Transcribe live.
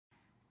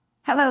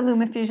Hello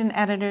LumaFusion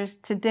editors.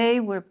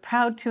 Today we're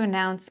proud to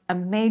announce a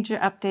major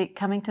update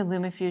coming to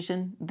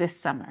LumaFusion this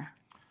summer.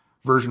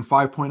 Version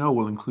 5.0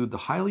 will include the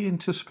highly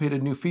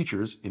anticipated new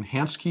features,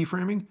 Enhanced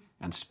Keyframing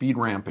and Speed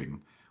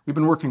Ramping. We've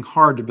been working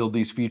hard to build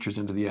these features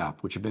into the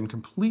app, which have been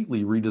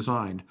completely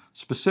redesigned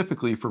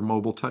specifically for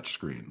mobile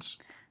touchscreens.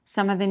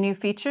 Some of the new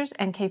features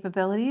and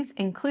capabilities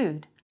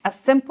include a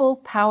simple,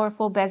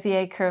 powerful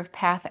Bezier curve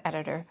path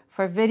editor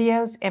for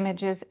videos,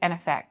 images, and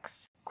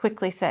effects.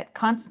 Quickly set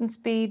constant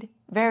speed,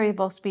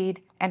 variable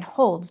speed, and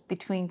holds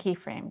between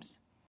keyframes.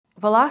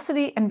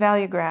 Velocity and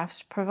value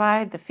graphs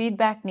provide the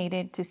feedback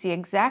needed to see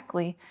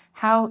exactly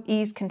how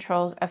ease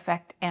controls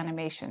affect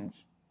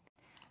animations.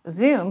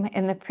 Zoom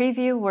in the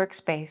preview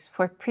workspace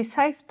for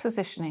precise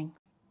positioning.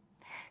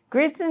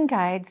 Grids and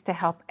guides to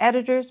help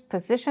editors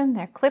position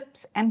their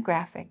clips and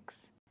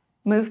graphics.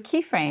 Move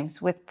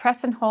keyframes with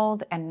press and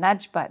hold and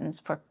nudge buttons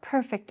for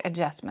perfect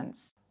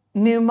adjustments.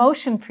 New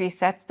motion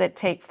presets that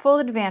take full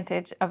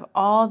advantage of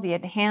all the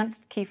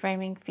enhanced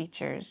keyframing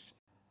features.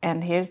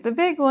 And here's the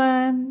big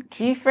one,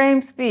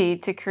 keyframe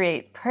speed to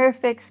create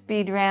perfect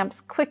speed ramps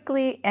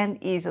quickly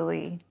and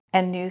easily.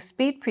 And new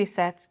speed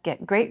presets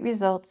get great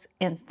results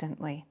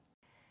instantly.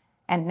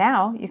 And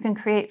now you can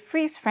create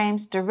freeze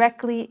frames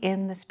directly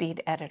in the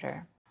speed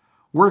editor.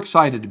 We're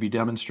excited to be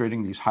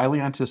demonstrating these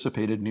highly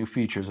anticipated new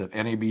features at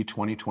NAB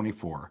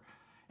 2024.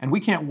 And we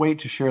can't wait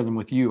to share them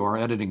with you, our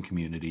editing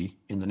community,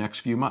 in the next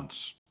few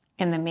months.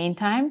 In the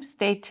meantime,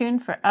 stay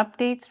tuned for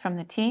updates from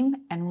the team,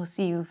 and we'll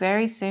see you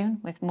very soon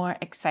with more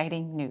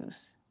exciting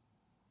news.